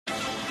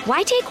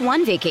Why take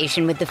one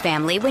vacation with the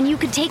family when you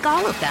could take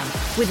all of them?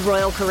 With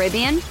Royal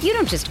Caribbean, you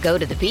don't just go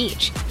to the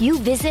beach. You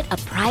visit a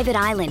private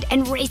island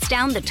and race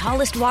down the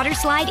tallest water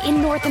slide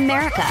in North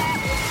America.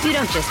 You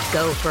don't just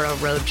go for a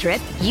road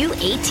trip. You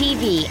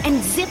ATV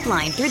and zip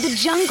line through the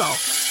jungle.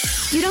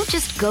 You don't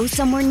just go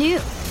somewhere new.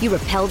 You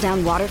rappel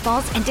down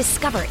waterfalls and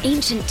discover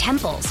ancient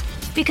temples.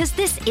 Because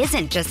this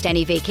isn't just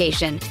any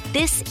vacation.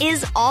 This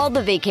is all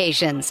the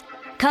vacations.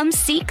 Come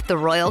seek the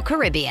Royal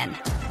Caribbean.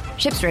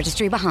 Ships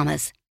Registry,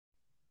 Bahamas.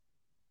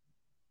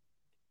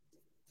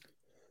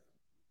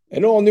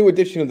 An all-new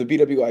edition of the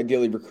BWI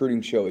Daily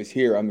Recruiting Show is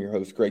here. I'm your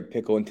host, Greg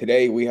Pickle, and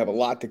today we have a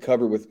lot to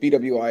cover with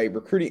BWI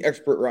recruiting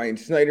expert Ryan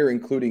Snyder,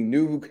 including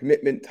new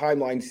commitment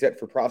timelines set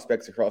for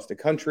prospects across the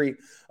country,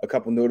 a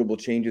couple notable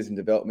changes and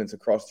developments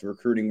across the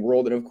recruiting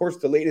world, and of course,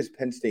 the latest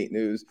Penn State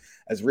news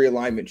as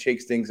realignment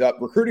shakes things up.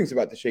 Recruiting's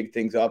about to shake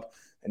things up,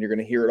 and you're going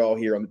to hear it all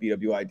here on the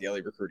BWI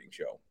Daily Recruiting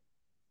Show.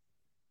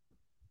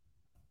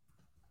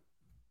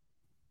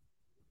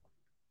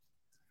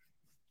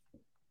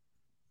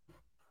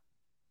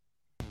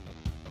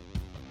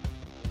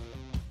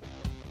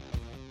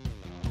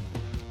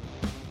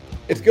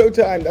 It's go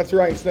time. That's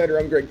Ryan Snyder.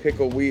 I'm Greg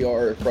Pickle. We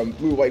are from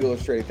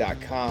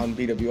BlueWhiteIllustrated.com.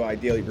 BWI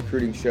Daily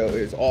Recruiting Show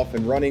is off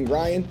and running.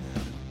 Ryan,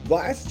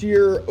 last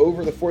year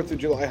over the 4th of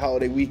July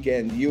holiday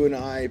weekend, you and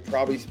I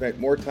probably spent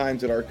more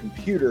times at our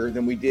computer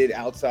than we did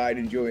outside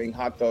enjoying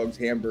hot dogs,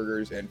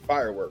 hamburgers, and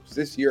fireworks.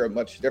 This year, a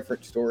much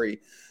different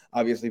story.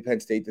 Obviously, Penn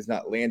State does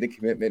not land a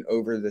commitment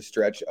over the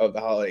stretch of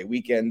the holiday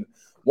weekend.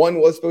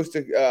 One was supposed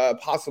to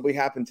possibly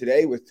happen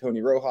today with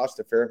Tony Rojas,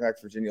 the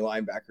Fairfax, Virginia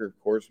linebacker, of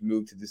course,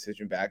 moved the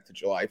decision back to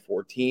July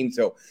 14.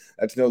 So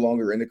that's no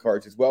longer in the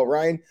cards as well.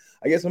 Ryan,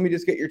 I guess let me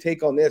just get your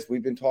take on this.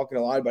 We've been talking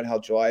a lot about how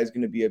July is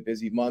going to be a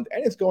busy month,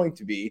 and it's going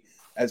to be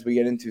as we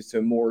get into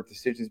some more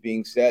decisions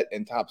being set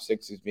and top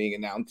sixes being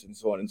announced and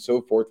so on and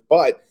so forth.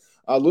 But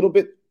a little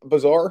bit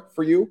bizarre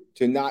for you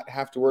to not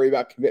have to worry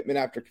about commitment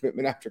after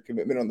commitment after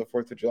commitment on the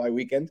 4th of July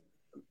weekend.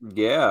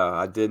 Yeah,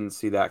 I didn't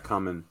see that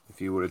coming.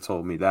 If you would have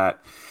told me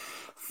that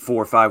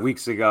 4 or 5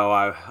 weeks ago,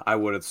 I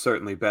would have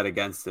certainly bet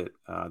against it,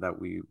 that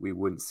we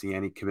wouldn't see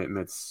any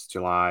commitments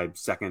July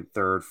 2nd,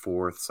 3rd,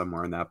 4th,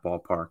 somewhere in that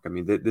ballpark. I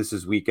mean,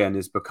 this weekend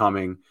is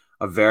becoming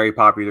a very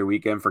popular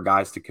weekend for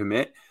guys to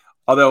commit,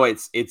 although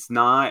it's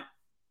not.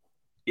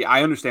 Yeah,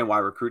 I understand why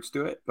recruits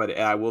do it, but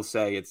I will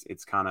say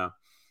it's kind of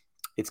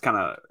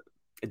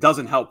it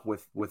doesn't help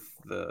with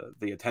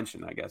the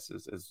attention, I guess,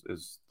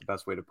 is the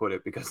best way to put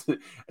it, because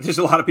just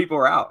a lot of people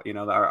are out. You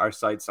know, our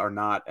sites are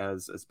not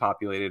as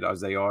populated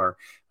as they are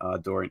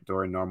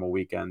during normal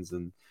weekends.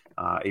 And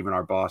even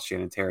our boss,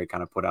 Shannon Terry,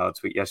 kind of put out a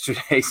tweet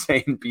yesterday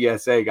saying,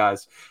 BSA,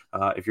 guys,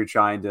 if you're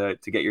trying to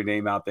get your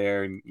name out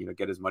there and, you know,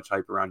 get as much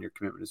hype around your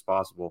commitment as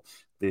possible,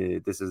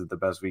 this isn't the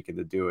best weekend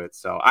to do it.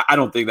 So I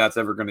don't think that's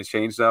ever going to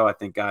change, though. I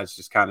think guys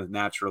just kind of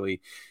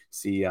naturally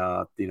see,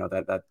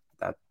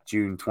 that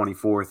June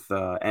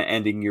 24th,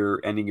 ending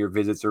your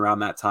visits around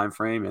that time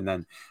frame, and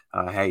then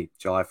hey,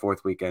 July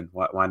 4th weekend,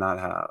 why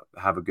not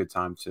have a good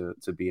time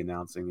to be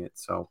announcing it?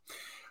 So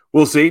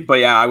we'll see.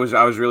 But yeah, I was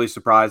really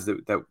surprised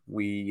that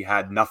we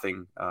had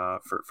nothing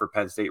for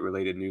Penn State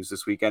related news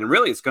this weekend. And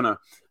really, it's gonna,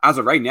 as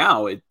of right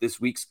now, this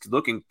week's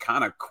looking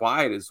kind of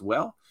quiet as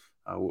well.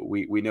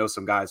 We know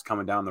some guys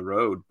coming down the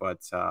road,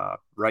 but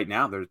right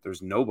now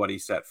there's nobody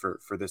set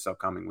for this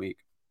upcoming week.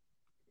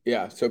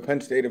 Yeah, so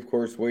Penn State, of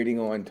course, waiting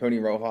on Tony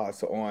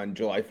Rojas on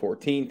July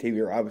 14th.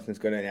 Tavier Robinson's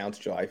going to announce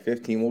July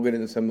 15th. We'll get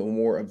into some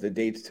more of the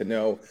dates to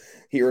know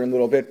here in a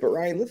little bit. But,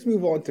 Ryan, let's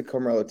move on to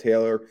Carmelo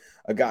Taylor,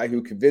 a guy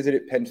who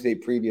visited Penn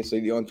State previously.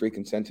 The On3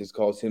 consensus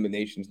calls him the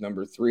nation's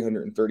number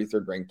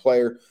 333rd ranked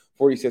player,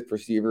 47th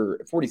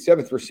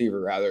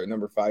receiver,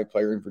 number 5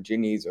 player in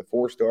Virginia. He's a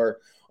 4-star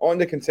on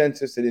the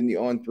consensus and in the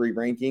On3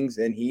 rankings,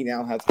 and he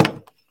now has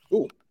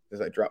as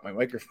I dropped my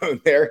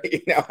microphone there,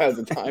 he now has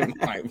a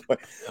timeline.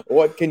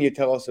 What can you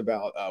tell us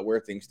about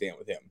where things stand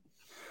with him?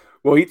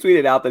 Well, he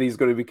tweeted out that he's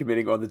going to be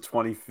committing on the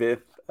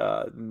 25th.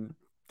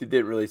 He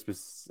didn't really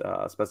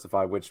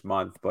specify which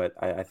month, but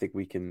I think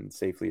we can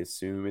safely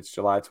assume it's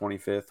July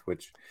 25th,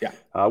 which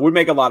would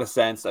make a lot of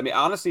sense. I mean,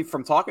 honestly,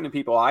 from talking to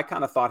people, I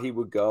kind of thought he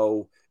would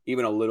go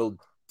even a little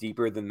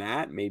deeper than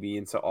that, maybe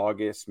into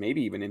August,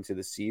 maybe even into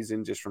the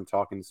season, just from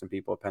talking to some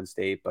people at Penn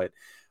State. But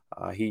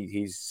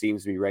he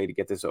seems to be ready to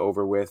get this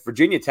over with.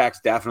 Virginia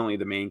Tech's definitely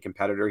the main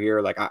competitor here.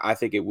 Like, I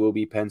think it will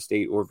be Penn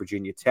State or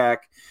Virginia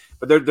Tech,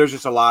 but there's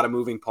just a lot of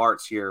moving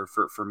parts here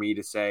for me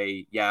to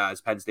say, yeah,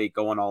 is Penn State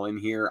going all in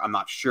here? I'm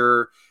not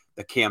sure.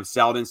 The Cam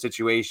Seldon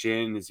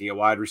situation, is he a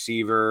wide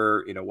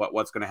receiver? You know,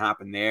 what's going to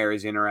happen there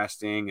is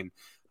interesting. And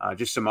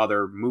just some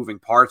other moving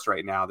parts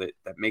right now that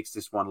makes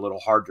this one a little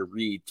hard to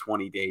read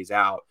 20 days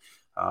out.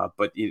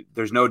 But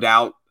there's no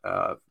doubt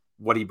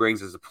what he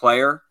brings as a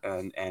player,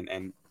 and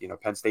you know,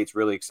 Penn State's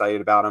really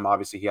excited about him.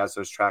 Obviously, he has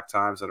those track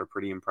times that are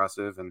pretty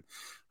impressive, and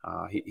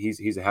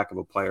he's a heck of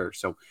a player.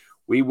 So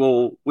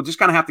we'll just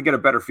kind of have to get a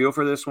better feel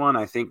for this one.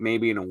 I think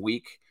maybe in a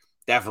week,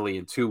 definitely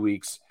in 2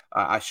 weeks,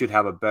 I should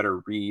have a better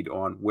read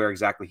on where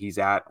exactly he's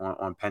at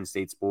on Penn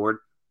State's board.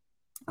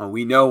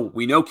 We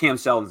know Cam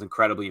Seldon's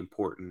incredibly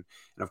important,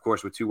 and of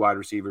course, with 2 wide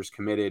receivers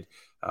committed,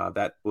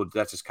 that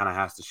just kind of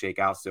has to shake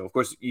out still. Of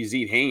course,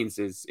 Yazeed Haynes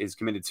is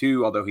committed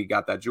too, although he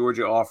got that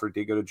Georgia offer,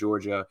 did go to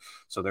Georgia,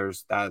 so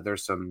there's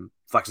some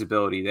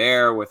flexibility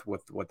there with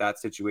what that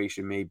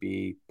situation may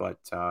be. But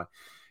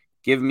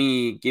give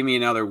me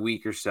another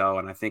week or so,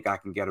 and I think I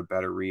can get a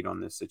better read on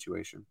this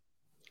situation.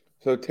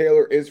 So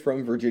Taylor is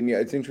from Virginia.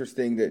 It's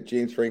interesting that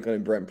James Franklin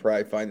and Brent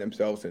Pry find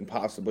themselves in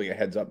possibly a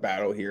heads-up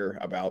battle here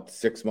about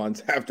 6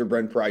 months after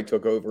Brent Pry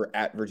took over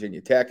at Virginia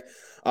Tech.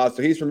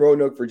 So he's from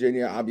Roanoke,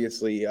 Virginia.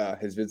 Obviously,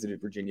 has visited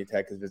Virginia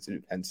Tech, has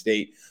visited Penn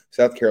State.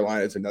 South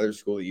Carolina is another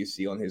school that you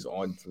see on his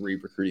On3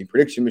 recruiting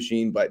prediction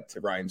machine. But to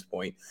Ryan's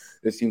point,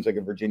 this seems like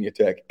a Virginia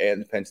Tech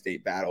and Penn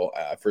State battle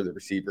for the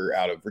receiver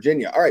out of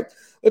Virginia. All right,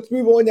 let's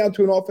move on down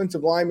to an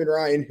offensive lineman,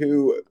 Ryan,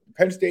 who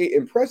Penn State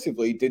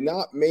impressively did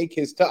not make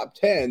his top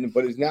 10,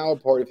 but is now a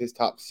part of his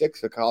top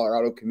 6, a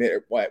Colorado commit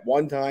at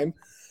one time.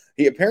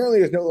 He apparently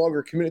is no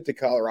longer committed to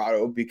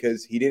Colorado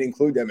because he didn't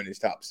include them in his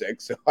top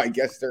 6, so I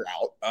guess they're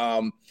out.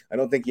 I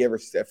don't think he ever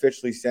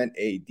officially sent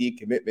a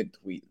decommitment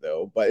tweet,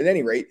 though. But at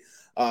any rate,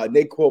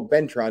 Naquil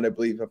Bentron, I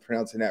believe I'm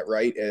pronouncing that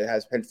right,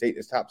 has Penn State in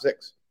his top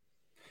 6.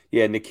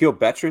 Yeah, Nikhil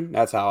Betron.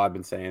 That's how I've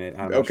been saying it.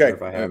 I'm not sure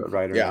if I have it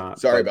right or not.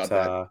 Sorry about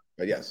that.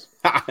 But yes.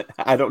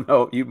 I don't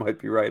know. You might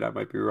be right. I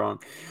might be wrong.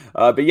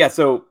 But yeah,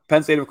 so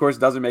Penn State, of course,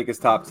 doesn't make his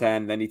top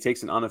 10. Then he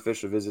takes an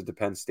unofficial visit to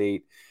Penn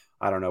State.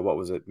 I don't know. What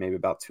was it? Maybe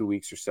about 2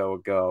 weeks or so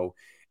ago.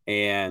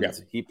 And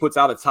he puts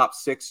out a top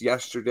 6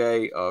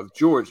 yesterday of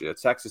Georgia,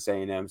 Texas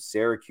A&M,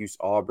 Syracuse,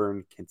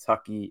 Auburn,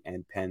 Kentucky,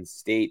 and Penn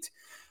State.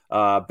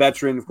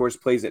 Betron, of course,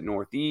 plays at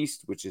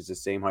Northeast, which is the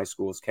same high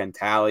school as Ken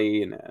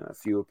Talley, and a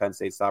few of Penn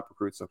State's top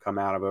recruits have come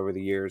out of over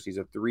the years. He's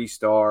a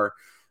 3-star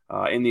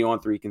in the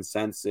On3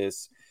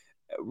 consensus.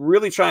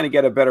 Really trying to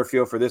get a better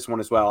feel for this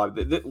one as well.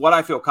 What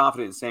I feel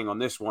confident in saying on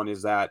this one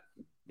is that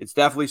it's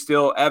definitely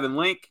still Evan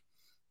Link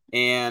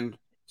and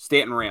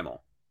Stanton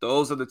Ramel.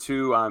 Those are the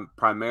 2 I'm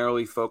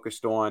primarily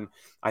focused on.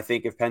 I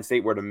think if Penn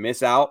State were to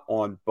miss out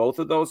on both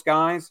of those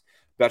guys,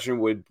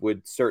 Betron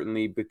would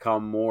certainly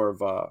become more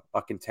of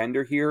a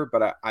contender here,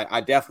 but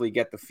I definitely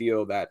get the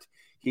feel that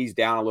he's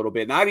down a little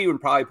bit. And I'd even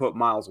probably put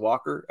Miles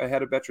Walker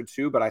ahead of Betron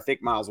too, but I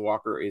think Miles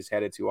Walker is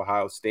headed to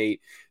Ohio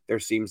State. There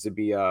seems to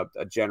be a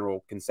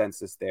general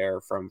consensus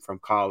there from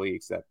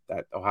colleagues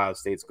that Ohio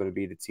State's going to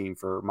be the team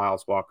for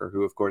Miles Walker,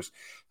 who, of course,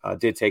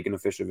 did take an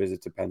official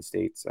visit to Penn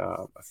State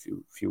a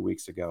few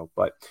weeks ago.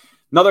 But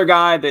another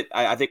guy that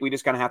I think we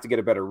just kind of have to get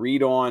a better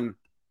read on.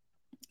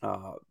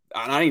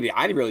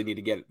 I really need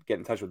to get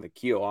in touch with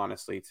Nikhil,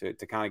 honestly, to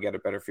kind of get a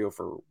better feel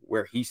for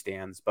where he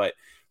stands. But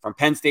from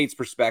Penn State's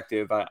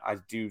perspective, I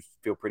do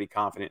feel pretty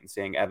confident in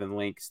saying Evan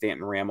Link,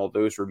 Stanton Ramel,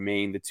 those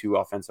remain the 2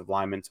 offensive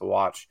linemen to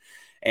watch,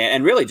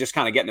 and really just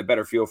kind of getting a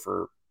better feel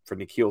for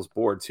Nikhil's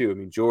board too. I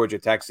mean, Georgia,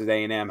 Texas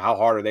A&M, how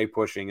hard are they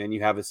pushing? And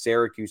you have a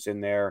Syracuse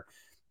in there.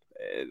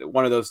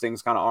 One of those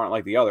things kind of aren't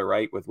like the other,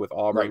 right? With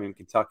Auburn and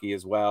Kentucky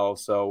as well.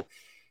 So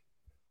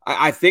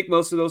I think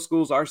most of those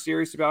schools are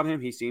serious about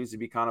him. He seems to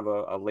be kind of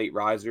a late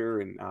riser,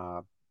 and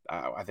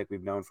I think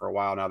we've known for a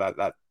while now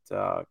that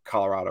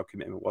Colorado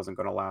commitment wasn't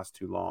going to last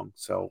too long.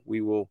 So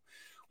we will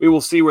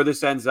see where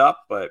this ends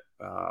up. But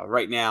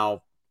right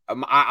now,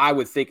 I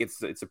would think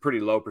it's a pretty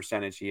low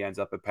percentage he ends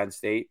up at Penn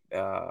State.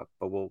 But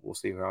we'll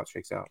see how it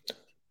shakes out.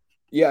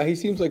 Yeah, he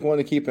seems like one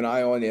to keep an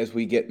eye on as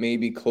we get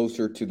maybe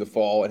closer to the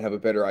fall and have a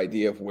better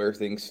idea of where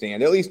things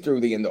stand, at least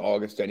through the end of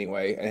August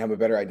anyway, and have a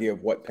better idea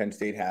of what Penn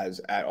State has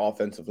at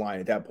offensive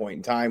line at that point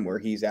in time, where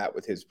he's at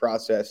with his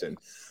process and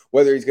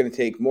whether he's going to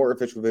take more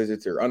official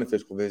visits or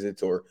unofficial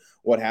visits or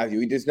what have you.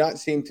 He does not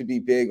seem to be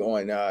big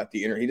on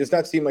he does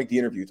not seem like the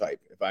interview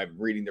type, if I'm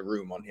reading the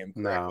room on him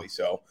correctly. No.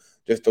 So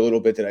just a little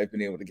bit that I've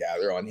been able to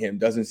gather on him.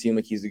 Doesn't seem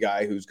like he's the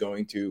guy who's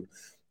going to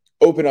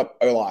open up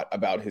a lot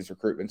about his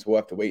recruitment, so we'll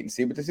have to wait and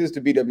see. But this is the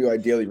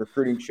BWI Daily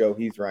Recruiting Show.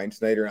 He's Ryan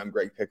Snyder, and I'm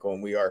Greg Pickle,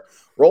 and we are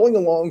rolling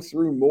along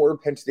through more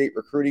Penn State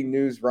recruiting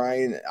news.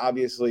 Ryan,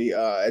 obviously,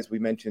 as we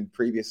mentioned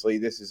previously,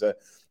 this is a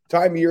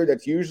time of year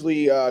that's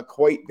usually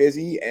quite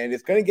busy, and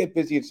it's going to get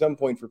busy at some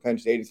point for Penn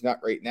State. It's not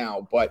right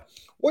now, but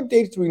what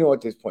dates do we know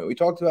at this point? We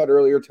talked about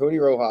earlier, Tony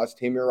Rojas,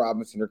 Tamir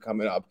Robinson are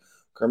coming up.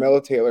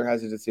 Carmelo Taylor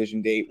has a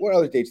decision date. What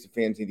other dates do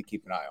fans need to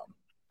keep an eye on?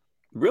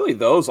 Really,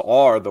 those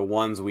are the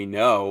ones we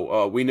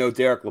know. We know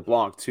Derek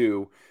LeBlanc,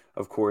 too,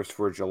 of course,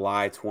 for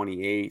July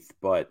 28th,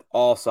 but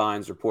all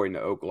signs are pointing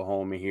to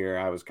Oklahoma here.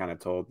 I was kind of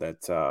told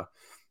that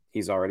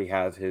he already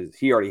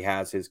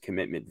has his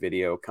commitment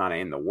video kind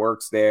of in the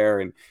works there.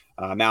 And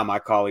now my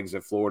colleagues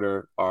at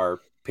Florida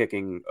are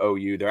picking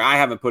OU there. I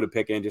haven't put a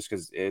pick in just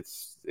because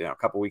it's a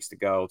couple weeks to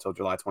go till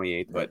July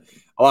 28th, but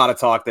a lot of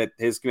talk that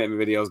his commitment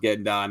video is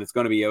getting done. It's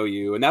going to be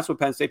OU. And that's what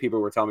Penn State people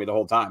were telling me the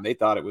whole time. They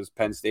thought it was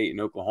Penn State and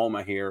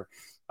Oklahoma here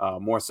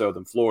more so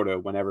than Florida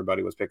when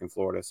everybody was picking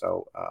Florida.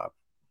 So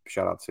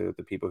shout out to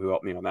the people who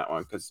helped me on that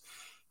one, because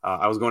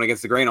I was going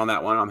against the grain on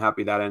that one. I'm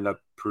happy that ended up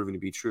proving to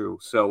be true.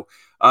 So,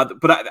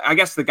 but I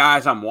guess the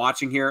guys I'm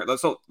watching here.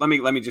 Let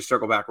me just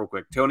circle back real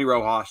quick. Tony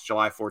Rojas,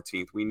 July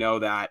 14th. We know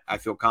that. I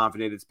feel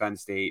confident it's Penn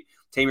State.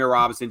 Tamir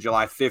Robinson,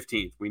 July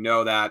 15th. We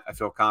know that. I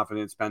feel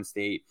confident it's Penn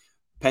State.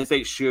 Penn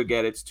State should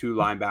get its 2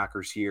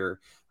 linebackers here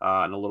in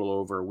a little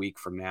over a week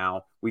from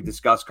now. We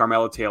discussed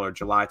Carmelo Taylor,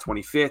 July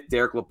 25th.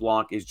 Derek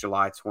LeBlanc is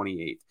July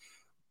 28th.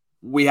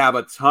 We have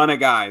a ton of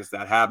guys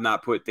that have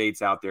not put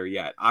dates out there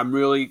yet. I'm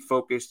really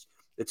focused.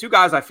 The 2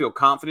 guys I feel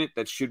confident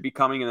that should be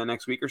coming in the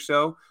next week or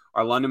so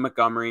are London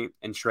Montgomery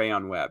and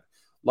Trayon Webb.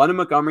 London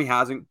Montgomery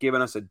hasn't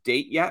given us a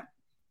date yet.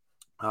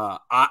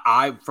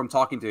 I from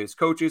talking to his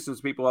coaches and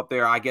some people up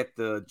there, I get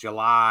the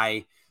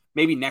July,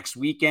 maybe next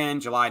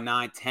weekend, July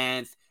 9th,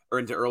 10th, or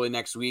into early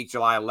next week,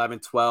 July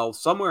 11th, 12th,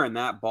 somewhere in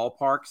that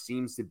ballpark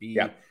seems to be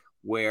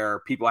where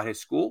people at his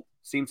school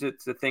seem to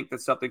think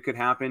that something could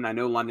happen. I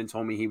know London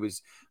told me he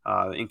was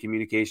in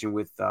communication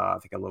with, I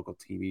think, a local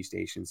TV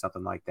station,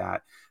 something like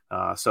that.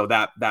 So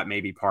that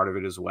may be part of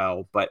it as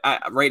well. But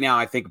right now,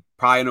 I think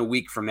probably in a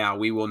week from now,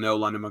 we will know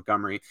London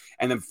Montgomery.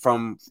 And then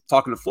from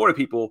talking to Florida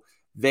people,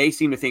 they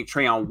seem to think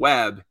Trayon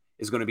Webb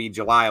is going to be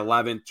July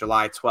 11th,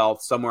 July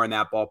 12th, somewhere in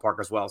that ballpark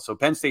as well. So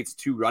Penn State's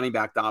 2 running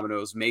back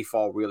dominoes may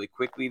fall really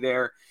quickly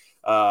there.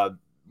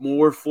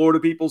 More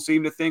Florida people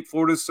seem to think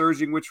Florida's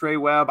surging with Trey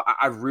Webb.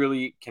 I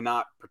really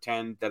cannot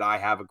pretend that I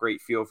have a great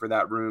feel for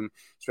that room,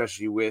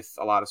 especially with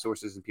a lot of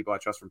sources and people I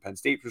trust from Penn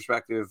State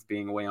perspective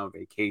being away on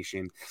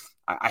vacation.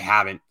 I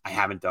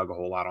haven't dug a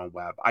whole lot on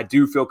Webb. I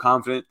do feel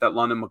confident that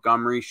London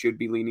Montgomery should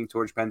be leaning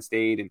towards Penn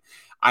State, and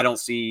I don't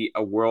see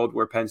a world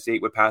where Penn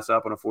State would pass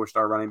up on a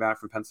 4-star running back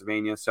from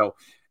Pennsylvania. So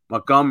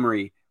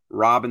Montgomery,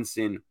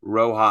 Robinson,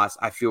 Rojas,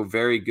 I feel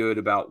very good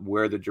about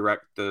where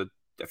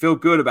I feel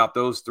good about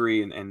those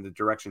 3 and the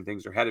direction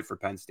things are headed for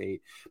Penn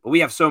State. But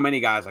we have so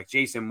many guys like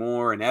Jason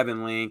Moore and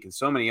Evan Link and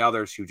so many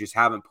others who just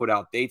haven't put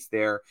out dates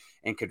there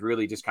and could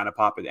really just kind of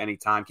pop at any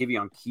time.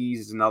 Kevion Keys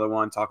is another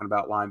one, talking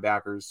about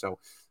linebackers. So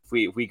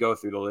if we go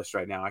through the list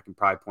right now, I can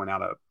probably point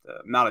out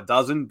not a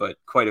dozen, but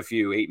quite a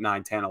few, 8,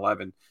 9, 10,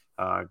 11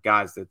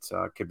 guys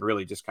that could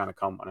really just kind of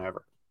come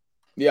whenever.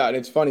 Yeah, and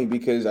it's funny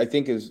because I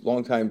think as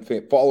longtime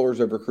followers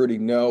of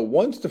recruiting know,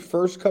 once the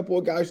first couple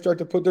of guys start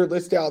to put their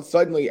list out,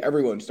 suddenly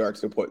everyone starts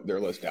to put their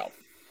list out.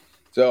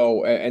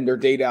 So, and their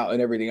date out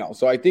and everything else.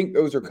 So I think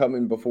those are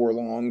coming before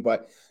long.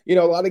 But, a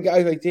lot of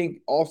guys, I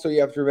think also you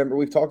have to remember,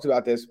 we've talked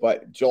about this,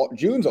 but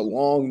June's a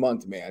long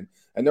month, man.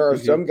 And there are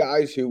some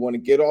guys who want to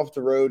get off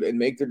the road and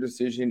make their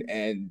decision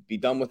and be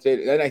done with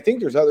it. And I think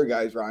there's other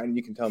guys, Ryan,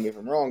 you can tell me if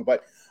I'm wrong,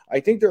 but I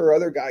think there are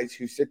other guys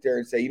who sit there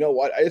and say, you know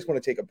what, I just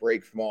want to take a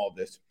break from all of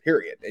this,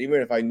 period. And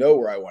even if I know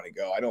where I want to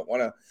go, I don't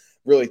want to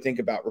really think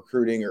about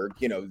recruiting or,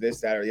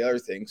 this, that, or the other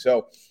thing.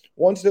 So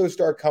once those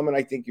start coming,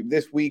 I think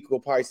this week we'll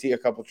probably see a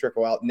couple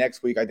trickle out.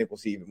 Next week, I think we'll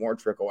see even more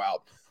trickle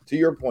out. To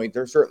your point,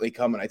 they're certainly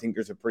coming. I think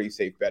there's a pretty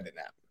safe bet in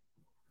that.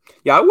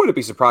 Yeah, I wouldn't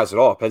be surprised at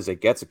all if Penn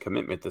State gets a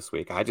commitment this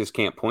week. I just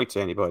can't point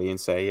to anybody and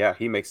say, yeah,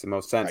 he makes the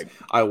most sense. Right.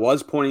 I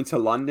was pointing to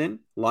London.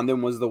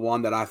 London was the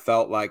one that I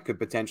felt like could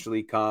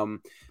potentially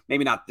come.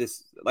 Maybe not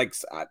this. Like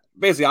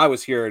basically, I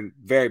was here in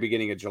very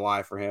beginning of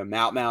July for him.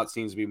 Now it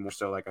seems to be more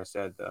so, like I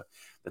said,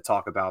 the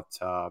talk about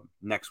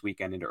next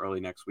weekend into early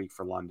next week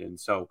for London.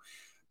 So,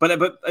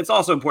 but it's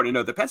also important to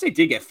note that Penn State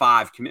did get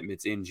 5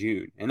 commitments in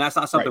June, and that's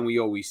not something we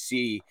always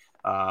see.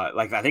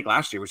 Like I think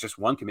last year was just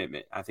 1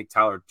 commitment. I think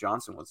Tyler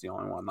Johnson was the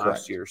only one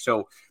last year.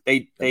 So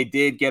they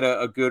did get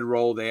a good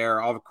roll there,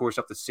 of course,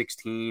 up to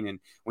 16. And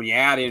when you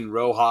add in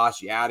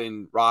Rojas, you add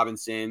in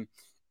Robinson,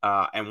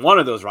 and one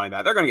of those running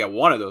backs, they're going to get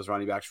one of those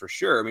running backs for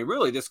sure. I mean,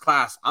 really, this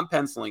class, I'm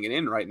penciling it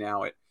in right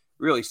now at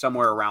really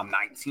somewhere around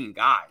 19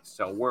 guys.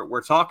 So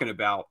we're talking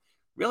about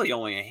really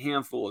only a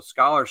handful of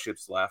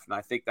scholarships left. And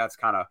I think that's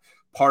kind of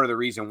part of the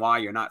reason why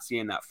you're not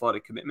seeing that flood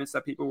of commitments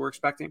that people were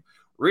expecting.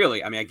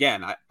 Really, I mean,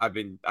 again,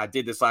 I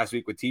did this last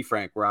week with T.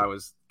 Frank where I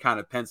was kind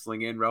of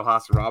penciling in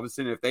Rojas and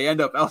Robinson. If they end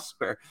up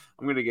elsewhere,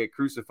 I'm going to get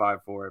crucified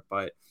for it.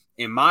 But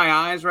in my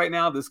eyes right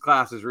now, this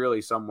class is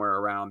really somewhere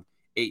around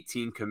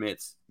 18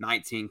 commits,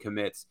 19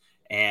 commits.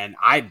 And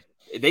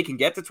they can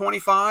get to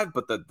 25,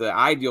 but the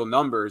ideal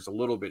number is a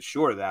little bit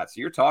short of that. So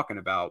you're talking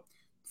about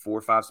 4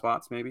 or 5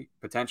 spots maybe,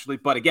 potentially.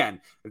 But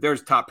again, if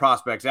there's top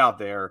prospects out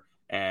there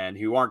and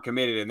who aren't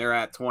committed and they're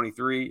at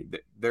 23,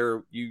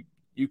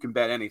 you can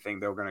bet anything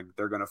they're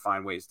gonna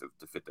find ways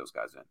to fit those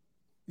guys in.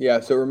 Yeah,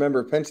 so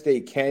remember, Penn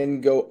State can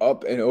go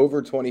up and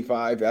over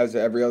 25 as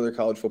every other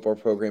college football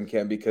program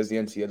can because the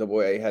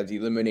NCAA has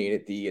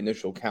eliminated the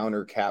initial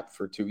counter cap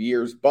for 2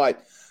 years.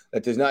 But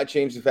that does not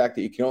change the fact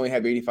that you can only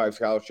have 85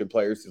 scholarship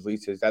players, at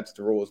least that's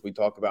the rule as we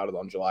talk about it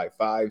on July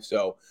 5.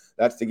 So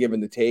that's the give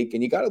and the take.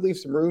 And you got to leave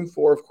some room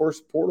for, of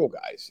course, portal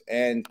guys.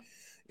 And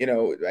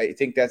I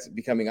think that's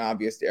becoming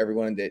obvious to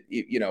everyone that,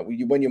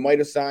 when you might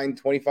have signed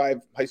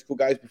 25 high school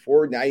guys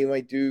before, now you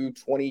might do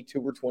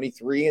 22 or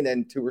 23 and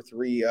then 2 or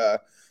 3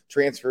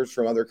 transfers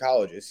from other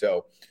colleges.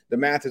 So the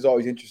math is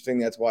always interesting.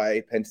 That's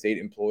why Penn State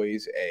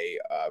employs a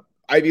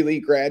Ivy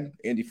League grad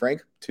Andy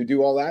Frank to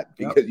do all that,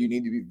 because you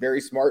need to be very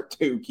smart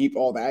to keep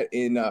all that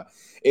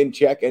in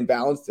check and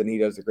balanced, and he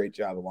does a great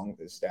job along with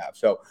his staff.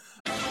 So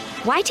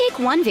why take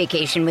one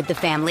vacation with the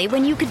family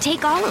when you could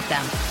take all of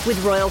them?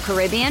 With Royal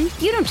Caribbean,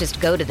 you don't just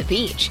go to the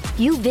beach.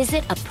 You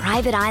visit a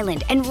private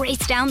island and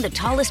race down the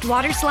tallest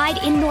water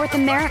slide in North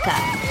America.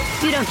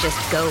 You don't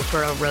just go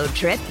for a road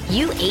trip.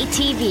 You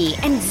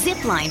ATV and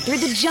zip line through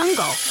the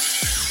jungle.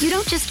 You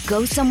don't just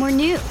go somewhere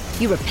new.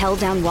 You rappel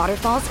down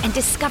waterfalls and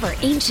discover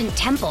ancient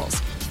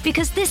temples.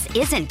 Because this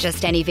isn't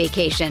just any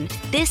vacation.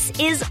 This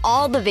is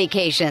all the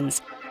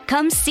vacations.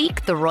 Come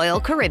seek the Royal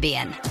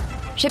Caribbean.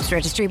 Ships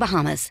Registry,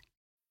 Bahamas.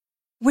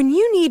 When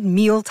you need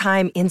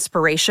mealtime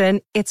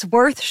inspiration, it's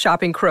worth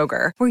shopping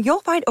Kroger, where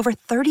you'll find over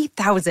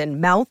 30,000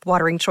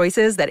 mouth-watering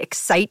choices that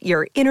excite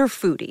your inner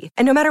foodie.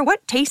 And no matter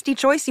what tasty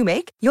choice you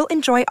make, you'll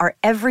enjoy our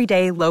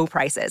everyday low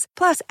prices,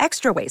 plus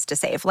extra ways to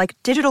save, like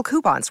digital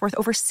coupons worth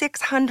over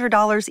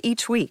 $600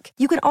 each week.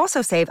 You can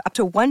also save up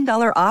to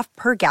 $1 off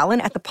per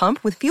gallon at the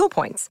pump with fuel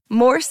points.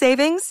 More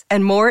savings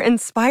and more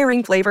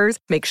inspiring flavors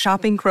make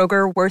shopping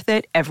Kroger worth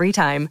it every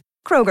time.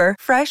 Kroger,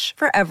 fresh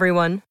for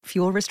everyone.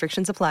 Fuel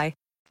restrictions apply.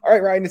 all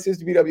right, Ryan, this is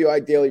the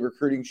BWI Daily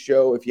Recruiting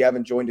Show. If you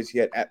haven't joined us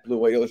yet at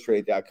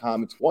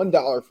BlueWhiteIllustrated.com, it's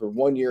 $1 for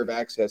 1 year of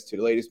access to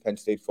the latest Penn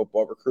State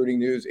football recruiting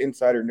news,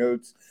 insider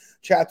notes,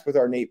 chats with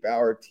our Nate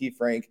Bauer, T.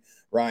 Frank,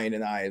 Ryan,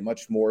 and I, and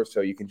much more.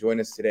 So you can join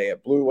us today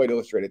at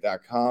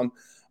BlueWhiteIllustrated.com.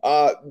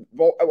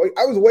 Well,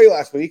 I was away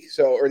last week,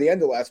 or the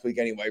end of last week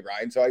anyway,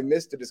 Ryan. So I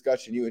missed the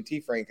discussion you and T.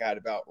 Frank had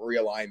about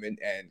realignment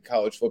and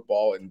college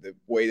football and the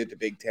way that the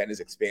Big Ten is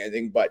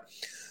expanding. But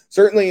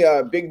certainly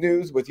big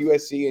news with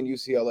USC and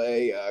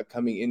UCLA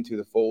coming into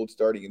the fold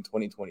starting in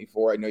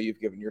 2024. I know you've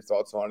given your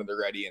thoughts on it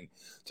already. And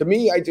to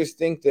me, I just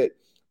think that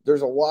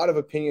there's a lot of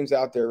opinions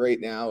out there right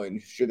now.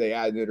 And should they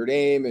add Notre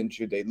Dame, and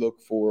should they look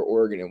for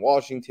Oregon and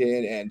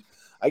Washington? And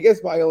I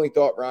guess my only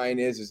thought, Ryan,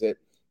 is that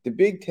the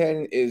Big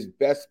Ten is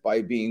best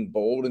by being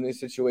bold in this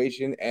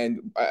situation.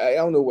 And I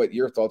don't know what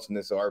your thoughts on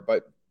this are,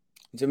 but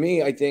to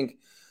me, I think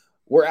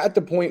we're at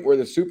the point where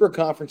the super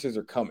conferences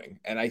are coming.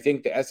 And I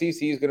think the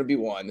SEC is going to be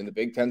one, and the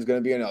Big Ten is going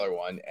to be another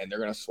one, and they're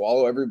going to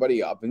swallow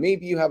everybody up. And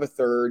maybe you have a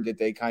third that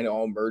they kind of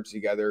all merge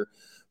together,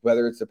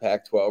 whether it's the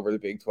Pac-12 or the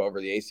Big 12 or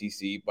the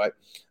ACC. But,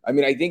 I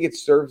mean, I think it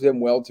serves them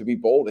well to be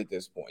bold at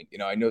this point. You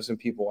know, I know some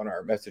people on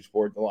our message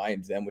board, the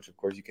Lions Den, which, of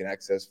course, you can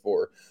access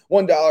for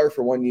 $1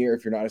 for 1 year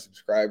if you're not a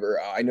subscriber.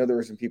 I know there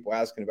were some people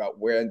asking about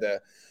when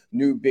the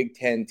new Big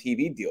Ten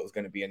TV deal is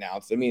going to be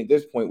announced. I mean, at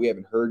this point, we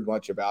haven't heard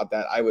much about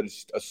that. I would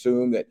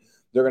assume that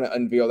they're going to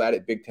unveil that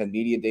at Big Ten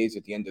Media Days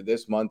at the end of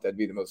this month. That'd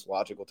be the most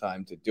logical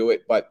time to do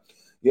it. But,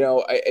 you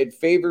know, it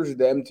favors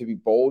them to be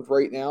bold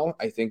right now.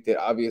 I think that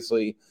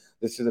obviously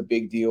this is a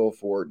big deal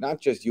for not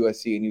just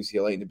USC and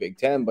UCLA in the Big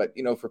Ten, but,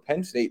 you know, for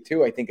Penn State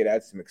too. I think it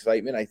adds some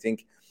excitement. I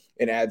think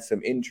it adds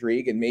some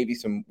intrigue, and maybe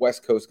some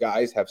West Coast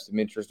guys have some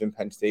interest in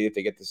Penn State if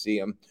they get to see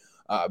them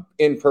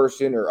in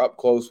person or up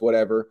close,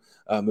 whatever,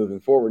 moving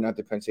forward. Not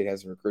that Penn State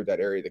hasn't recruited that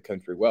area of the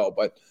country well,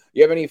 but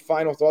you have any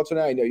final thoughts on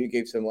that? I know you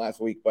gave some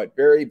last week, but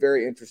very,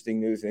 very interesting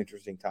news and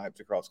interesting times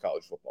across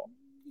college football.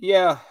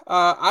 Yeah,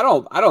 I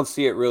don't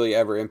see it really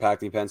ever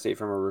impacting Penn State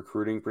from a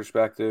recruiting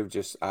perspective.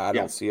 Just I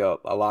don't see a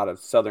lot of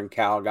Southern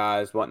Cal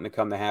guys wanting to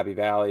come to Happy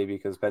Valley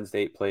because Penn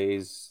State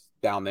plays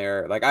down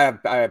there. Like I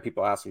have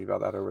people asking me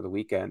about that over the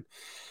weekend,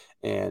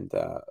 and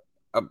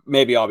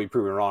maybe I'll be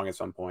proven wrong at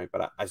some point,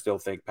 but I still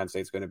think Penn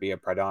State's going to be a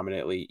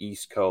predominantly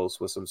East Coast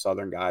with some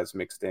Southern guys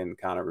mixed in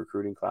kind of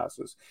recruiting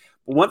classes.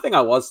 But one thing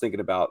I was thinking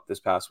about this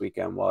past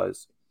weekend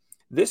was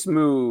this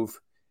move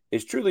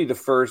is truly the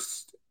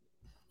first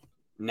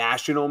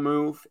national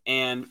move.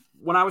 And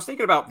when I was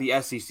thinking about the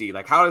SEC,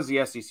 like how does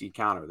the SEC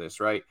counter this,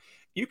 right?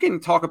 You can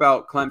talk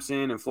about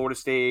Clemson and Florida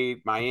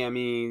State,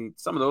 Miami,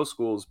 some of those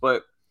schools,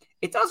 but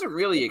it doesn't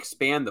really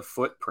expand the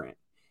footprint.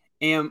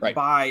 And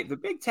by the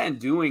Big Ten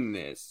doing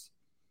this,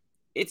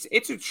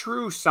 it's a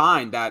true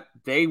sign that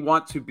they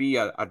want to be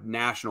a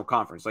national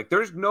conference. Like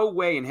there's no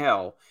way in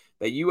hell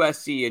that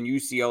USC and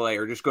UCLA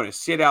are just going to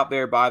sit out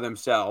there by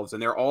themselves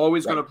and they're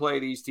always going to play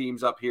these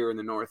teams up here in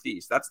the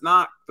Northeast. That's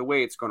not the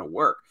way it's going to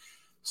work.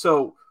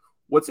 So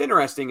what's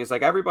interesting is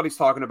like everybody's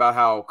talking about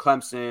how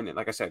Clemson, and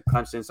like I said,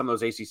 Clemson, some of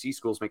those ACC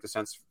schools make the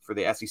sense for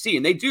the SEC,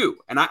 and they do.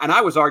 And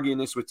I was arguing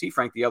this with T.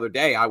 Frank the other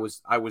day. I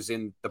was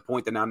in the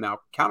point that I'm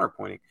now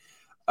counterpointing.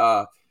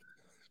 But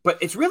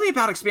it's really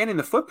about expanding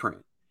the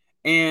footprint.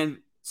 And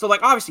so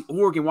like obviously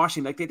Oregon,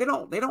 Washington, like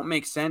they don't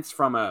make sense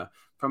from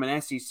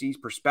an SEC's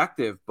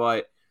perspective,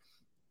 but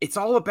it's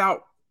all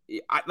about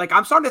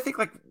I'm starting to think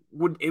like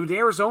would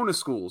Arizona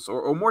schools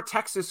or more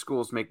Texas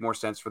schools make more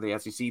sense for the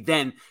SEC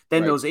than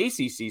those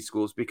ACC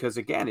schools? Because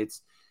again,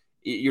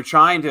 when you're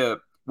trying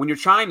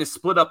to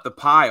split up the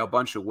pie a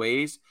bunch of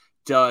ways,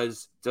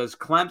 does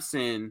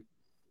Clemson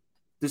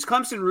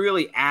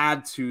really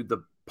add to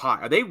the pie?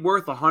 Are they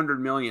worth $100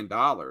 million?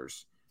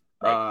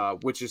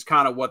 Which is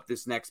kind of what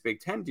this next Big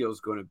Ten deal is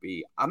going to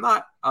be. I'm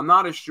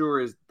not as sure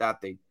as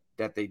that they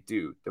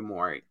do the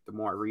more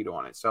I read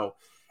on it. So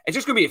it's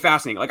just going to be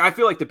fascinating. Like, I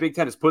feel like the Big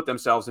Ten has put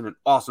themselves in an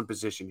awesome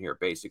position here,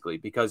 basically,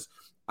 because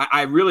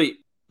I really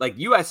like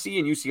USC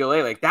and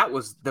UCLA. Like, that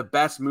was the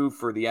best move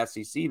for the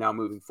SEC now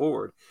moving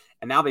forward.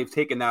 And now they've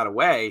taken that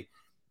away.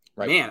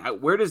 Right. Man,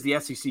 where does the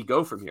SEC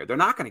go from here? They're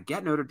not going to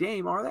get Notre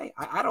Dame, are they?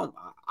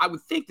 I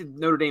would think that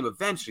Notre Dame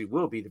eventually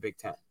will be the Big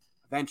Ten.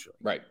 Eventually.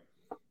 Right.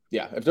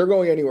 Yeah, if they're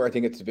going anywhere, I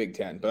think it's the Big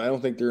Ten, but I don't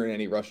think they're in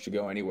any rush to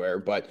go anywhere.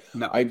 But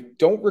no. I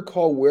don't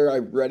recall where I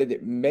read it.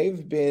 It may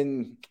have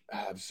been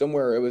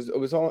somewhere. It was at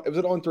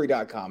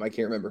on3.com. I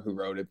can't remember who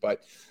wrote it,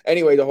 but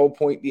anyway, the whole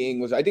point being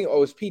was it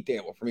was Pete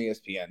Thamel from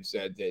ESPN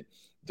said that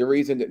the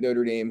reason that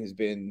Notre Dame has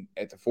been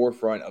at the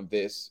forefront of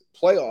this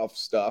playoff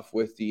stuff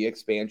with the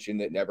expansion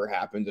that never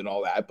happened and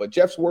all that. But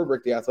Jeff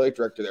Swarbrick, the athletic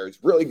director there, is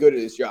really good at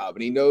his job,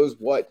 and he knows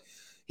what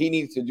he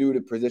needs to do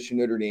to position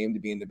Notre Dame to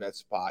be in the best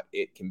spot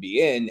it can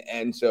be in.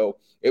 And so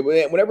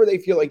whenever they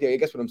feel like I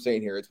guess what I'm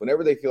saying here is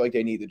whenever they feel like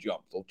they need to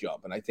jump, they'll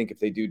jump. And I think if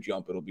they do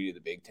jump, it'll be to the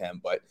Big Ten,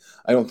 but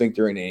I don't think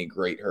they're in any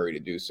great hurry to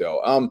do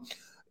so.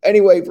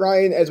 Anyway,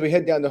 Brian, as we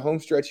head down the home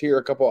stretch here,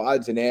 a couple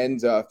odds and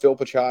ends. Phil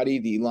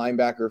Picciotti, the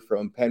linebacker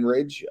from Penn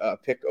Ridge,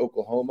 picked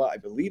Oklahoma. I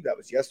believe that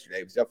was yesterday.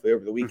 It was definitely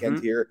over the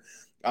weekend here.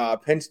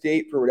 Penn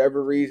State, for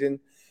whatever reason,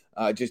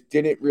 just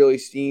didn't really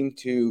seem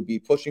to be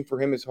pushing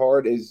for him as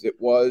hard as it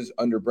was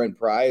under Brent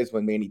Pry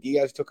when Manny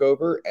Diaz took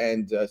over.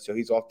 And so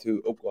he's off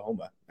to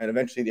Oklahoma and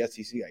eventually the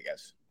SEC, I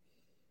guess.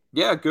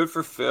 Yeah, good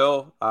for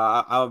Phil.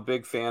 I'm a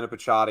big fan of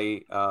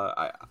Picciotti.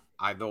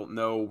 I don't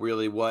know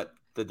really what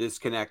the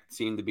disconnect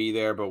seemed to be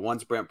there, but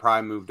once Brent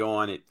Pry moved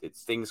on,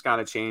 things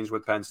kind of changed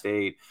with Penn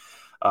State.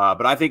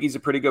 But I think he's a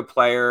pretty good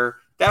player.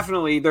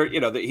 Definitely,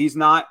 he's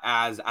not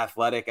as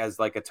athletic as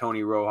like a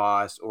Tony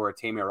Rojas or a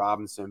Tamir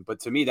Robinson. But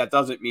to me, that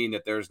doesn't mean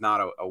that there's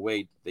not a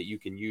way that you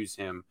can use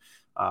him.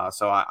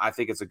 So I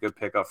think it's a good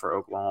pickup for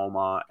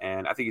Oklahoma.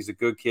 And I think he's a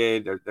good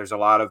kid. There's a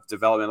lot of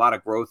development, a lot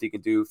of growth he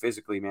can do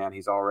physically, man.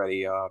 He's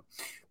already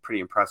pretty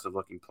impressive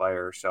looking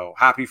player. So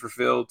happy for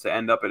Phil to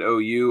end up at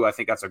OU. I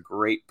think that's a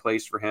great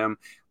place for him,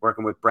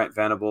 working with Brent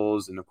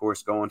Venables and of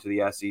course going to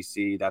the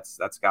SEC.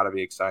 That's got to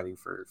be exciting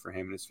for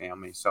him and his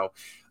family. So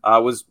I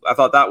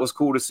thought that was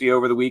cool to see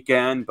over the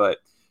weekend, but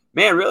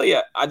man, really,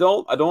 I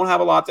don't have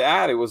a lot to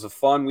add. It was a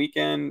fun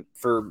weekend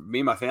for me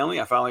and my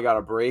family. I finally got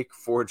a break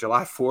for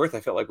July 4th. I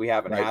felt like we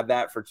haven't had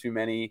that for too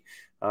many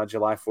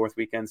July 4th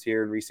weekends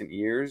here in recent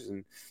years.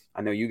 And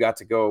I know you got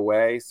to go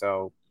away,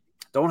 so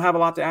don't have a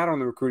lot to add on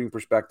the recruiting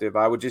perspective.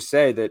 I would just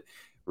say that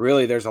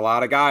really there's a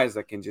lot of guys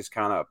that can just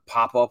kind of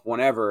pop up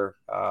whenever.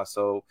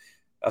 So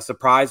a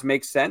surprise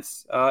makes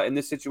sense in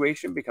this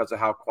situation because of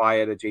how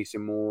quiet a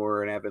Jason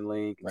Moore and Evan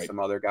Link and some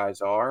other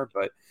guys are.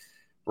 But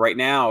right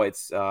now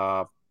it's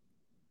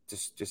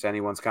just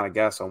anyone's kind of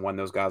guess on when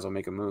those guys will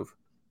make a move.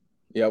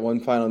 Yeah, one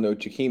final note,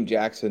 Jakeem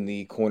Jackson,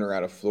 the corner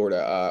out of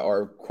Florida,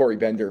 our Corey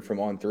Bender from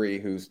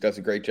On3, who does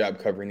a great job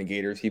covering the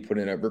Gators, he put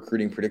in a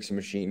recruiting prediction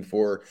machine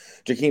for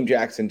Jakeem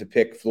Jackson to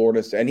pick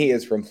Florida, and he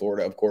is from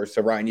Florida, of course.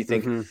 So, Ryan, you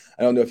think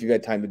I don't know if you've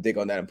had time to dig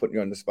on that. I'm putting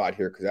you on the spot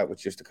here because that was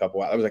just that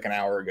was like an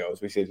hour ago as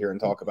we sit here and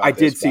talk about this. I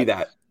did see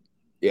that.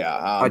 Yeah.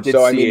 I did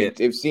see it.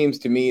 It seems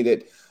to me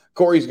that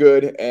Corey's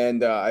good,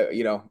 and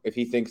if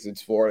he thinks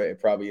it's Florida, it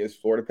probably is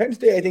Florida. Penn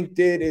State, I think,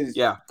 did as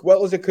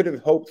well as it could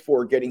have hoped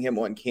for getting him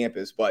on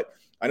campus, but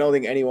I don't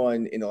think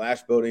anyone in the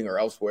Lash building or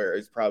elsewhere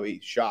is probably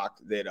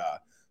shocked that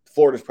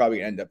Florida's probably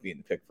going to end up being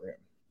the pick for him.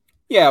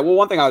 Yeah, well,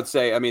 one thing I would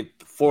say, I mean,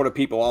 Florida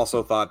people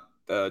also thought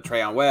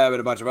Trayon Webb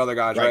and a bunch of other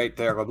guys, right?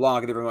 Derek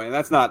LeBlanc and different way. And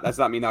that's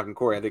not me knocking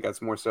Corey. I think that's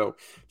more so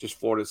just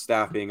Florida's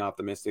staff being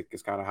optimistic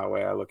is kind of how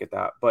I look at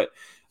that. But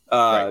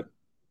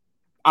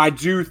I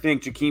do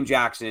think Jakeem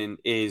Jackson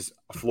is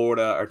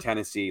Florida or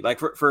Tennessee. Like,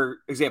 for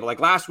example,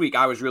 like last week,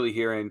 I was really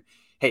hearing,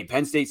 hey,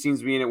 Penn State seems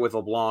to be in it with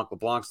LeBlanc.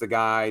 LeBlanc's the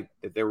guy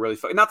that they're really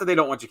 – not that they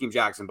don't want Jakeem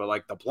Jackson, but,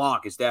 like,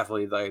 LeBlanc is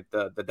definitely like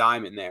the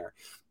diamond there.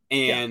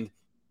 And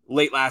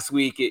late last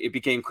week, it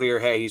became clear,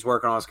 hey, he's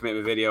working on his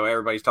commitment video.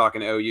 Everybody's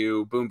talking to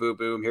OU. Boom, boom,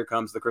 boom. Here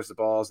comes the crystal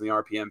balls and the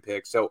RPM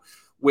pick. So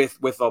with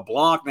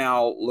LeBlanc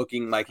now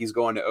looking like he's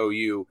going to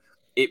OU,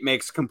 it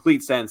makes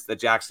complete sense that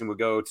Jackson would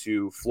go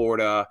to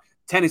Florida.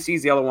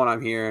 Tennessee's the other one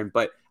I'm hearing,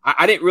 but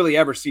I didn't really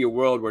ever see a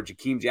world where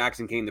Jakeem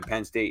Jackson came to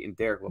Penn State and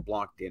Derek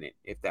LeBlanc didn't,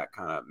 if that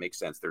kind of makes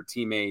sense. They're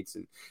teammates,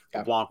 and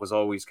LeBlanc was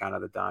always kind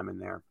of the diamond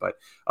there. But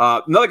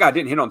another guy I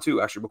didn't hit on too,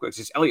 actually, real quick, is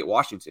just Elliott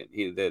Washington,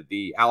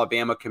 the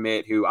Alabama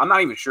commit, who I'm not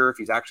even sure if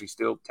he's actually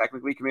still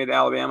technically committed to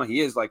Alabama.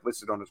 He is like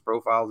listed on his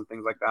profiles and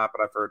things like that,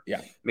 but I've heard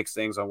mixed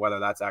things on whether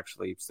that's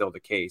actually still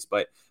the case.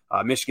 But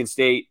Michigan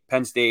State,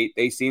 Penn State,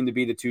 they seem to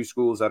be the two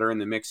schools that are in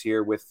the mix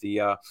here with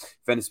the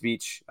Venice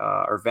Beach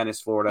or Venice,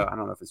 Florida. I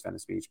don't know if it's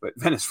Venice Beach, but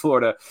Venice,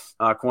 Florida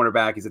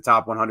cornerback. He's a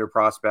top 100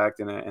 prospect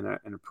and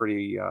a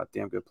pretty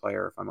damn good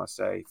player, if I must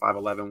say.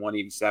 5'11",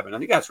 187. I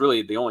think that's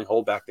really the only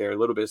holdback there. A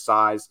little bit of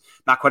size,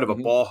 not quite of a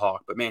ball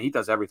hawk, but man, he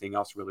does everything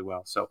else really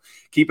well. So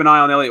keep an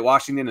eye on Elliott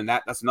Washington, and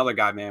that's another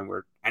guy, man,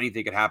 where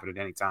anything could happen at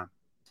any time.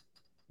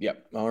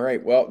 Yep. All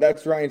right. Well,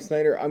 that's Ryan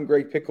Snyder. I'm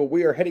Greg Pickle.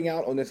 We are heading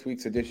out on this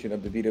week's edition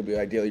of the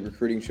BWI Daily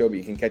Recruiting Show, but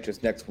you can catch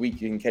us next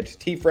week. You can catch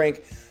T.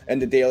 Frank and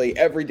the Daily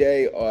every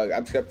day,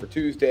 except for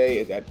Tuesday,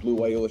 is at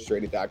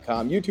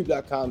BlueWhiteIllustrated.com,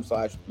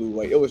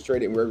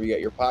 YouTube.com/BlueWhiteIllustrated, and wherever you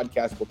get your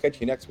podcast. We'll catch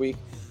you next week,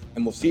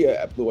 and we'll see you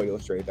at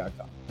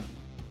BlueWhiteIllustrated.com.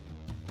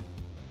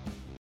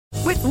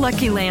 With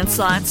Lucky Land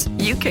Slots,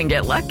 you can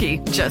get lucky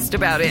just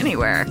about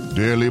anywhere.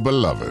 Dearly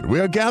beloved, we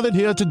are gathered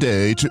here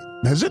today to...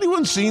 Has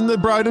anyone seen the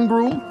bride and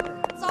groom?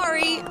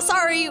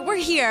 Sorry, we're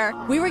here.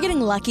 We were getting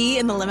lucky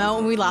in the limo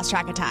and we lost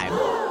track of time.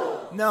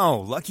 No,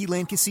 Lucky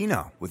Land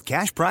Casino, with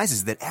cash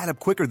prizes that add up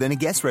quicker than a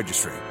guest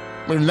registry.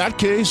 In that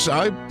case,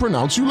 I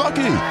pronounce you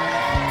lucky.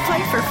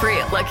 Play for free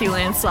at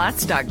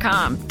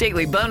LuckyLandSlots.com.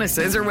 Daily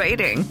bonuses are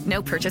waiting.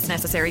 No purchase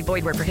necessary.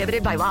 Void where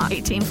prohibited by law.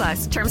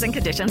 18+. Terms and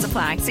conditions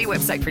apply. See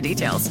website for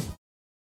details.